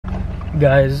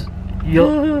Guys,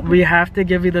 we have to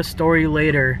give you the story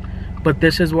later, but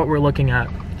this is what we're looking at.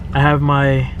 I have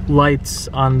my lights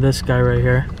on this guy right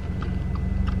here.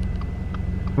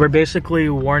 We're basically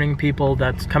warning people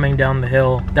that's coming down the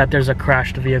hill that there's a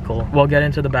crashed vehicle. We'll get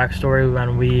into the backstory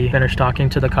when we finish talking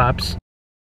to the cops.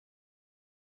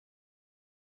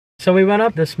 So we went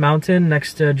up this mountain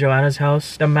next to Joanna's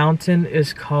house. The mountain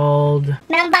is called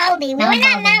Mt.Baldy. We were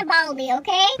not Mt.Baldy,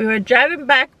 okay? We were driving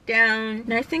back down,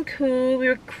 nice and cool. We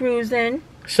were cruising.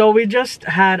 So we just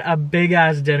had a big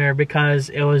ass dinner because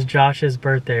it was Josh's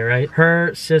birthday, right?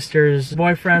 Her sister's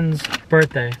boyfriend's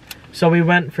birthday. So we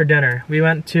went for dinner. We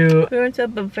went to a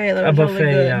buffet. That was a buffet,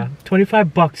 really good. yeah.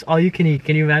 25 bucks, all you can eat.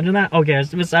 Can you imagine that? Okay,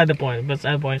 it's beside the point,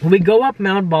 beside the point. We go up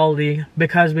Mt.Baldy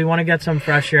because we want to get some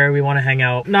fresh air. We want to hang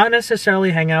out. Not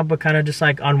necessarily hang out, but kind of just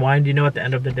like unwind. You know, at the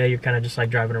end of the day, you're kind of just like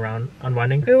driving around,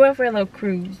 unwinding. We went for a little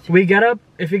cruise. We get up.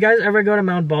 If you guys ever go to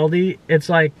Mt.Baldy, it's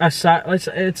like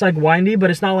it's like windy,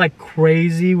 but it's not like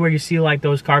crazy where you see like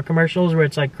those car commercials where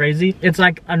it's like crazy. It's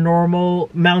like a normal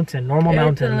mountain,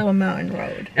 It's a little mountain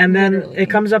road. And then it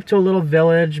comes up to a little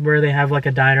village where they have like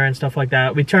a diner and stuff like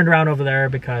that. We turned around over there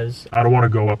because I don't want to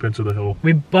go up into the hill.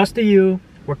 We bust a U.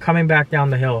 We're coming back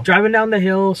down the hill. Driving down the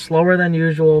hill slower than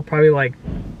usual, probably like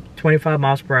 25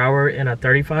 miles per hour in a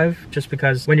 35, just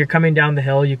because when you're coming down the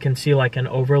hill you can see like an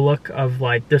overlook of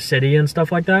like the city and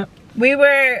stuff like that. We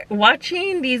were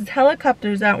watching these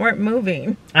helicopters that weren't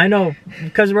moving. I know,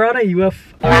 because we're on a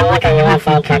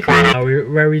UFO trip right now,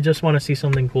 where we just want to see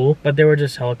something cool, but they were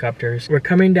just helicopters. We're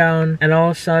coming down and all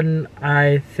of a sudden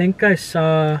I think I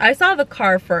saw the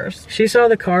car first. She saw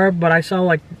the car, but I saw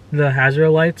like the hazard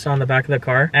lights on the back of the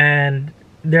car, and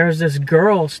there's this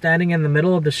girl standing in the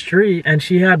middle of the street and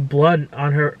she had blood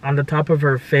on the top of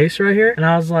her face right here, and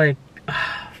I was like,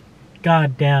 oh,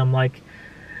 god damn, like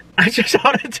I just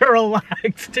wanted to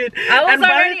relax, dude. I was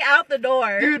already out the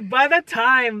door. Dude, by the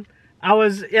time I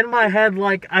was in my head,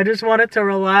 like I just wanted to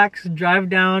relax, drive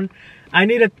down. I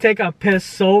need to take a piss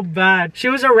so bad. She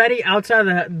was already outside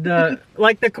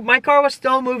my car was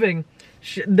still moving.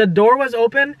 The door was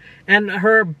open and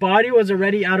her body was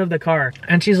already out of the car.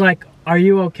 And she's like, are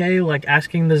you okay? Like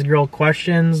asking this girl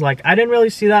questions. Like I didn't really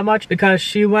see that much because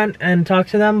she went and talked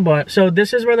to them. But so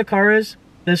this is where the car is.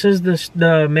 This is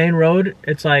the main road.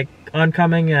 It's like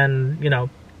oncoming and, you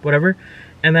know, whatever.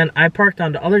 And then I parked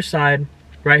on the other side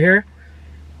right here.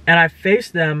 And I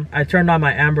faced them. I turned on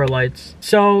my amber lights.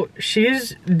 So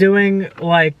she's doing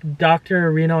like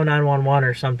Dr. Reno 911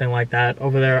 or something like that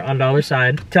over there on the other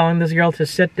side, telling this girl to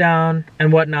sit down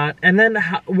and whatnot. And then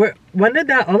when did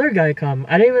that other guy come?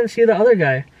 I didn't even see the other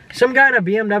guy. Some guy in a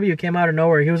BMW came out of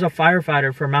nowhere. He was a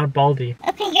firefighter for Mt.Baldy.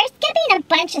 Okay, you're skipping a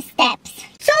bunch of steps.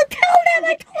 So tell them,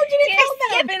 I told you to tell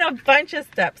them. Skipping a bunch of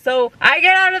steps. So I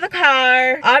get out of the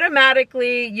car,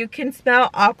 automatically you can smell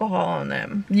alcohol on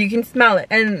them. You can smell it.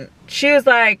 And she was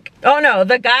like, oh no,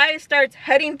 the guy starts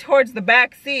heading towards the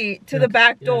back seat to the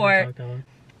back door.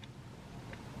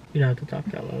 You don't have to talk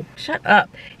that loud. Shut up.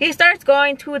 He starts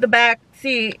going to the back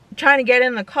seat, trying to get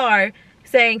in the car,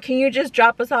 saying, can you just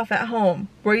drop us off at home?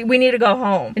 We need to go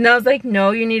home. And I was like,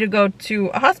 no, you need to go to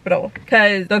a hospital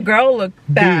because the girl looked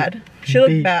bad. She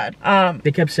looked bad.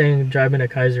 They kept saying drive me to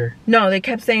Kaiser. No, they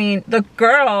kept saying, the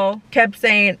girl kept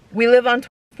saying, we live on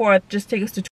 24th, just take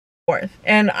us to 24th.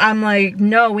 And I'm like,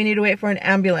 no, we need to wait for an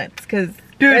ambulance because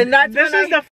dude, and this is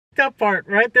the f***ed up part,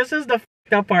 right? This is the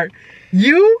f***ed up part.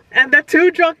 You and the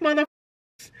two drunk motherfuckers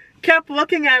kept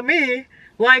looking at me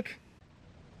like,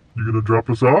 you gonna drop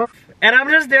us off? And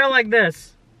I'm just there like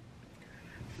this.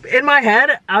 In my head,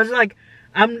 I was like,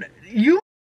 you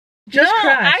just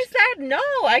crashed. I said no.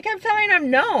 I kept telling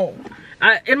him no.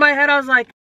 In my head, I was like,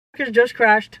 just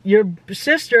crashed. Your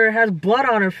sister has blood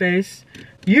on her face.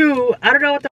 I don't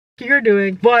know what the f you're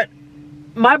doing, but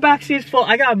my backseat's full.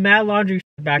 I got mad laundry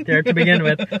back there to begin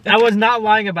with. I was not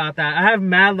lying about that. I have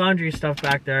mad laundry stuff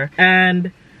back there.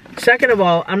 And second of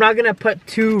all, I'm not gonna put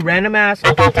two random ass.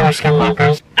 I thought they were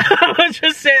skinwalkers. I was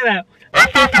just saying that. I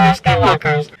thought they were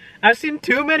skinwalkers. I've seen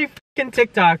too many fucking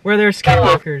TikTok where they're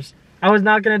skinwalkers. I was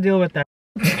not gonna deal with that.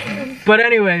 But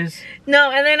anyways. No,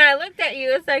 and then I looked at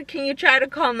you and said, can you try to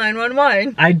call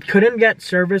 911? I couldn't get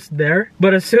service there,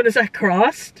 but as soon as I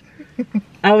crossed,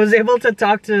 I was able to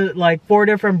talk to like 4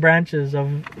 different branches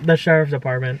of the sheriff's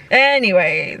department.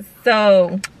 Anyways,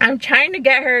 so I'm trying to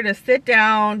get her to sit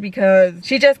down because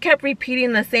she just kept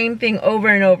repeating the same thing over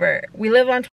and over. We live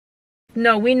on,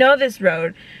 no, we know this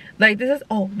road. Like this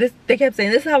is, they kept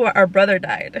saying this is how our brother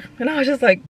died. And I was just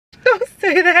like, don't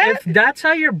say that. If that's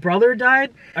how your brother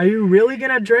died, are you really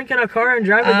gonna drink in a car and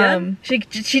drive again?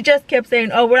 She just kept saying,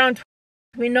 oh, we're on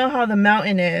we know how the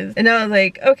mountain is. And I was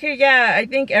like, okay, yeah, I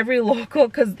think every local,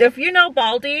 because if you know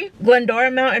Baldy,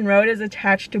 Glendora Mountain Road is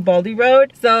attached to Baldy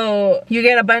Road. So you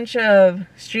get a bunch of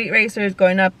street racers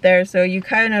going up there. So you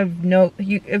kind of know,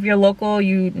 if you're local,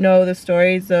 you know the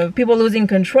stories of people losing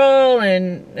control,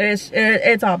 and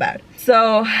it's all bad.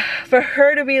 So for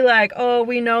her to be like, oh,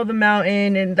 we know the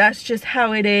mountain and that's just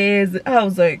how it is, I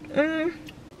was like, no.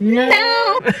 No.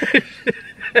 No.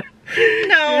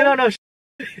 You don't know.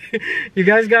 You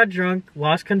guys got drunk,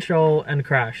 lost control, and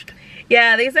crashed.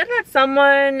 Yeah, they said that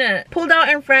someone pulled out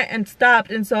in front and stopped,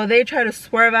 and so they tried to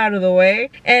swerve out of the way.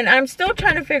 And I'm still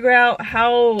trying to figure out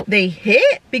how they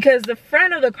hit, because the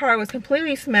front of the car was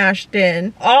completely smashed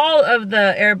in. All of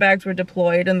the airbags were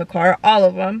deployed in the car, all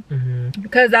of them.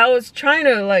 Because I was trying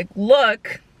to like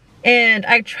look, and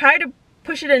I tried to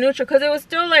push it in neutral because it was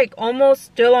still like almost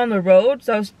still on the road.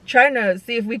 So I was trying to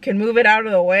see if we can move it out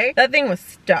of the way. That thing was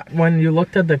stuck. When you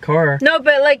looked at the car. No,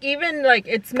 but like even like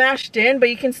it smashed in, but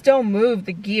you can still move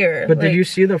the gear. But like, did you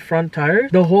see the front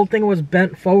tires? The whole thing was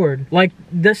bent forward. Like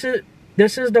this is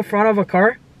the front of a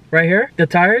car right here, the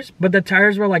tires, but the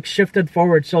tires were like shifted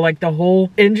forward. So like the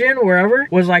whole engine, wherever,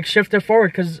 was like shifted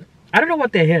forward, because I don't know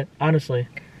what they hit, honestly.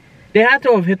 They had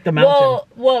to have hit the mountain.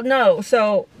 Well, no.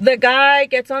 So the guy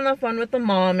gets on the phone with the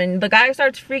mom, and the guy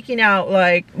starts freaking out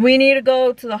like, we need to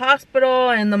go to the hospital.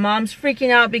 And the mom's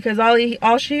freaking out because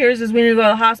all she hears is we need to go to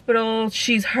the hospital.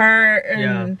 She's hurt.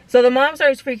 And so the mom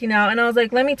starts freaking out, and I was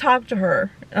like, let me talk to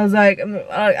her. I was like,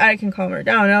 I can calm her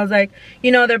down. And I was like,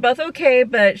 you know, they're both okay,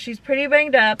 but she's pretty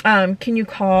banged up. Can you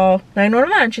call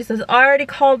 911? She says, I already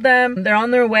called them. They're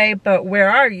on their way, but where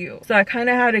are you? So I kind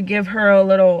of had to give her a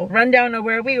little rundown of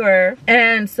where we were.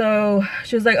 And so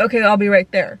she was like, okay, I'll be right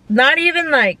there. Not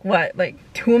even like, what, like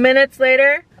 2 minutes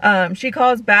later, she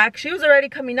calls back. She was already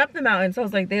coming up the mountain. So I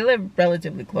was like, they live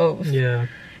relatively close. Yeah.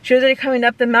 She was already coming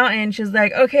up the mountain. She's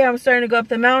like, okay, I'm starting to go up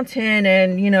the mountain.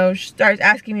 And, you know, she starts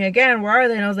asking me again, where are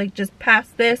they? And I was like, just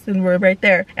past this and we're right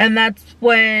there. And that's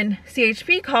when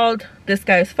CHP called this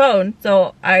guy's phone.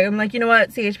 So I'm like, you know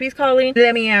what? CHP's calling.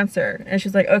 Let me answer. And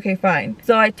she's like, okay, fine.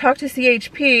 So I talked to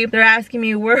CHP. They're asking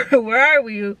me, where are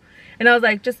we? And I was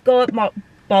like, just go up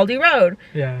Baldy Road.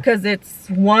 Yeah. Because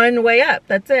it's one way up.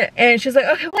 That's it. And she's like,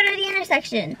 okay. What are the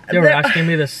intersections? They were asking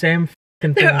me the same thing.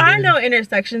 There are no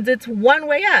intersections. It's one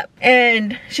way up.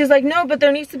 And she's like, no, but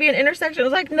there needs to be an intersection. I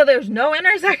was like, no, there's no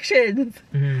intersections.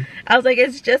 I was like,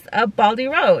 it's just a Baldy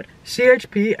Road.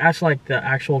 CHP asked like the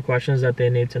actual questions that they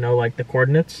need to know, like the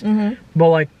coordinates. But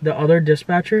like the other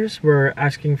dispatchers were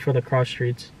asking for the cross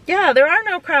streets. Yeah, there are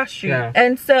no cross streets. Yeah.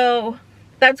 And so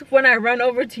that's when I run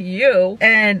over to you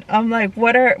and I'm like,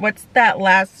 what's that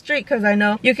last street? Because I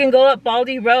know you can go up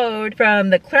Baldy Road from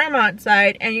the Claremont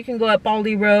side, and you can go up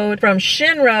Baldy Road from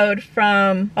Shin Road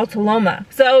from Altaloma.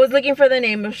 So I was looking for the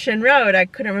name of Shin Road. I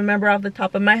couldn't remember off the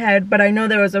top of my head, but I know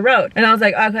there was a road. And I was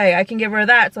like, okay, I can give her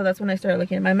that. So that's when I started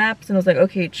looking at my maps, and I was like,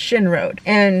 okay, it's Shin Road.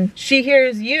 And she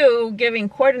hears you giving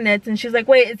coordinates, and she's like,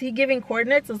 wait, is he giving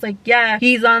coordinates? I was like, yeah,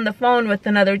 he's on the phone with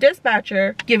another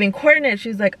dispatcher giving coordinates.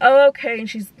 She's like, oh, okay.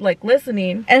 And she's like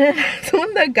listening, and then that's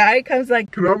when the guy comes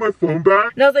like, can I have my phone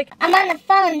back? And I was like, I'm on the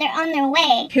phone, they're on their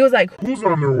way. He was like, who's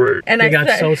on their way? And I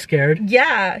got so scared.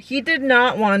 Yeah, he did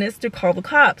not want us to call the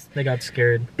cops. They got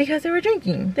scared because they were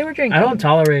drinking. I don't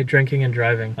tolerate drinking and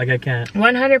driving. Like I can't.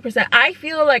 100%. I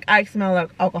feel like I smell like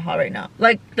alcohol right now.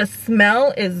 Like the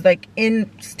smell is like still in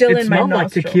my nostrils. It smelled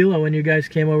like tequila when you guys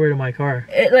came over to my car.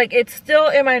 It's still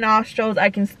in my nostrils. I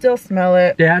can still smell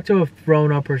it. They had to have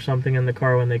thrown up or something in the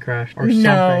car when they crashed, or something.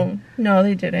 No,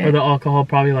 they didn't. Or the alcohol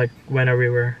probably like went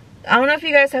everywhere. I don't know if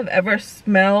you guys have ever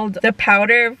smelled the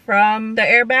powder from the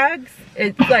airbags.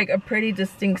 It's like a pretty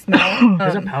distinct smell.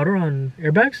 There's a powder on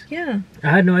airbags? Yeah. I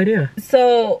had no idea.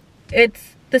 So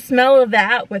it's the smell of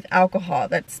that with alcohol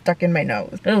that's stuck in my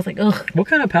nose. It was like, ugh. What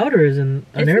kind of powder is in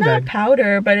an airbag? It's not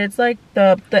powder, but it's like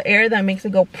the air that makes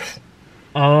it go pfft.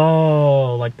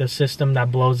 Oh, like the system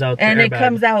that blows out the airbag. And it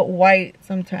comes out white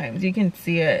sometimes. You can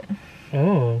see it.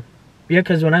 Oh. Yeah,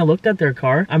 because when I looked at their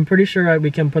car, I'm pretty sure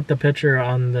we can put the picture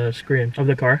on the screen of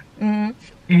the car.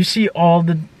 You see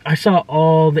I saw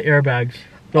all the airbags.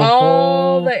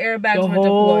 All the airbags were deployed. The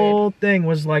whole thing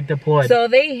was like deployed. So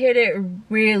they hit it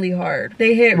really hard.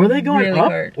 Were they going really up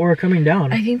hard. Or coming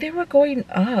down? I think they were going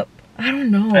up. I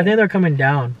don't know. I think they're coming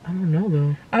down. I don't know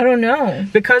though. I don't know.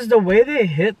 Because the way they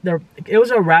hit, it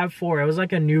was a RAV4. It was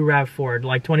like a new RAV4,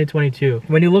 like 2022.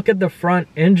 When you look at the front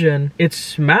engine, it's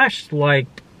smashed like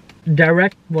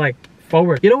direct like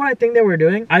forward. You know what I think they were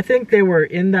doing? I think they were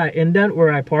in that indent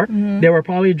where I parked. They were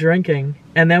probably drinking,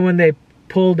 and then when they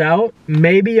pulled out,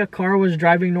 maybe a car was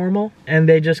driving normal and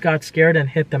they just got scared and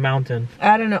hit the mountain.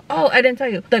 I don't know. Oh, I didn't tell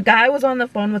you. The guy was on the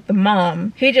phone with the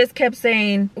mom. He just kept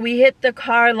saying, we hit the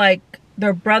car like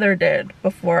their brother did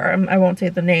before. I won't say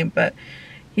the name, but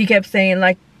he kept saying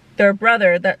like their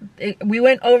brother, we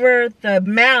went over the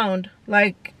mound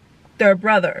like their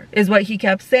brother is what he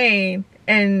kept saying.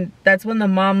 And that's when the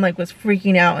mom like was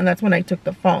freaking out, and that's when I took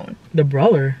the phone. The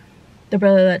brother? The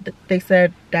brother that they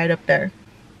said died up there.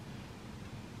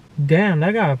 Damn,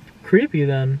 that got creepy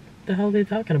then. What the hell are they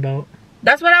talking about?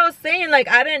 That's what I was saying. Like,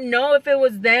 I didn't know if it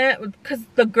was that, because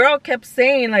the girl kept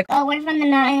saying like, oh, we're from the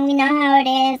mountain, we know how it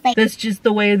is. Like, that's just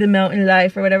the way of the mountain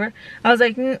life or whatever. I was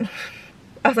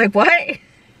like, what?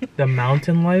 The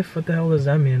mountain life? What the hell does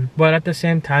that mean? But at the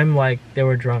same time, like, they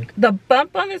were drunk. The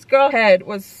bump on this girl's head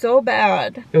was so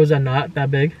bad. It was a knot that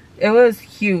big? It was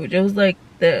huge. It was like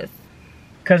this.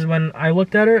 Because when I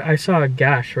looked at her, I saw a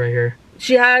gash right here.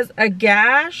 She has a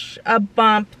gash, a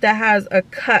bump that has a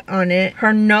cut on it.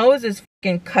 Her nose is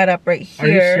fucking cut up right here.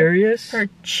 Are you serious? Her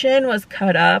chin was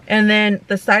cut up, and then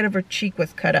the side of her cheek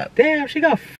was cut up. Damn, she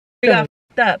got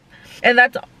fucked up. And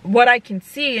that's what I can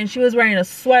see, and she was wearing a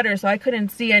sweater, so I couldn't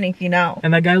see anything else.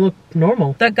 And that guy looked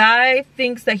normal. The guy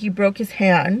thinks that he broke his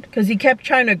hand because he kept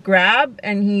trying to grab,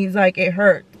 and he's like, it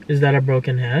hurt. Is that a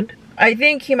broken hand? I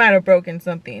think he might have broken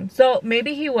something. So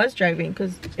maybe he was driving,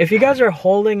 because if you guys are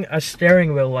holding a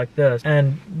steering wheel like this,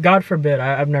 and God forbid,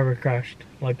 I've never crashed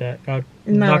like that. God,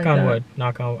 knock on wood.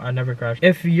 Knock on wood. I never crashed.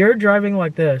 If you're driving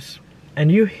like this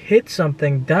and you hit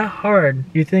something that hard,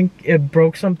 you think it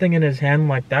broke something in his hand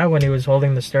like that when he was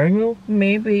holding the steering wheel?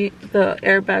 Maybe the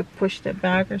airbag pushed it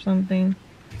back or something.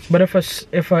 But if a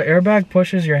airbag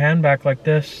pushes your hand back like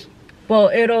this, well,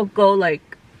 it'll go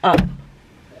like up.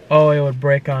 Oh, it would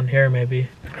break on here maybe.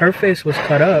 Her face was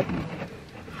cut up.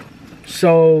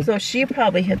 So she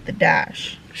probably hit the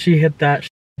dash. She hit that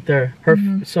there.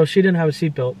 So she didn't have a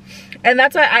seatbelt. And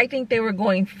that's why I think they were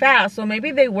going fast. So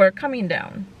maybe they were coming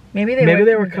down. Maybe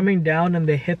they were coming down and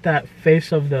they hit that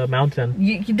face of the mountain.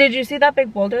 Did you see that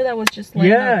big boulder that was just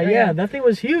laying up? Yeah, that thing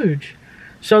was huge.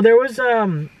 So there was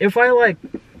if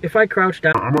I crouched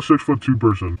down, I'm a 6'2"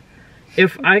 person.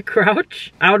 If I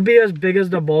crouch, I would be as big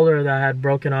as the boulder that had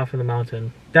broken off of the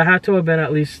mountain. That had to have been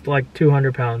at least like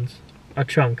 200 pounds. A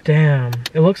chunk. Damn.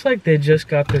 It looks like they just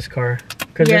got this car.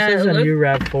 Because this is a new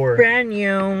RAV4. Brand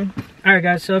new. Alright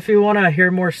guys, so if you want to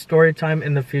hear more story time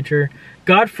in the future,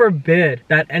 God forbid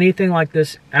that anything like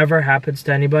this ever happens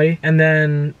to anybody. And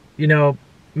then, you know,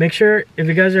 make sure if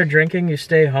you guys are drinking, you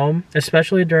stay home.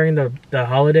 Especially during the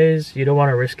holidays. You don't want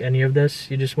to risk any of this.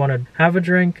 You just want to have a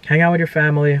drink, hang out with your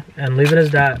family, and leave it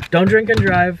as that. Don't drink and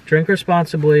drive. Drink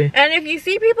responsibly. And if you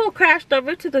see people crashed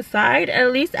over to the side,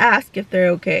 at least ask if they're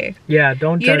okay. Yeah,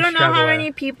 don't judge. You don't know how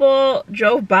many people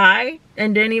drove by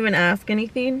and didn't even ask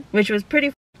anything, which was pretty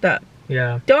fucked up.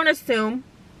 Yeah. Don't assume.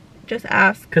 Just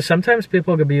ask. Because sometimes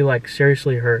people could be like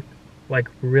seriously hurt. Like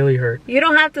really hurt. You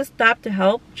don't have to stop to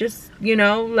help. Just, you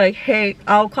know, like, hey,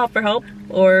 I'll call for help.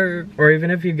 Or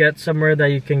even if you get somewhere that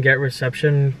you can get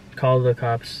reception, call the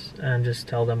cops and just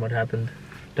tell them what happened.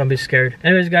 Don't be scared.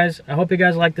 Anyways guys, I hope you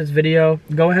guys liked this video.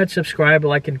 Go ahead, subscribe,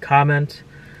 like, and comment.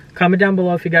 Comment down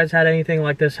below if you guys had anything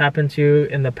like this happen to you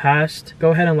in the past.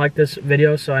 Go ahead and like this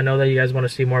video so I know that you guys want to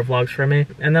see more vlogs from me.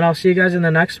 And then I'll see you guys in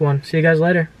the next one. See you guys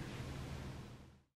later.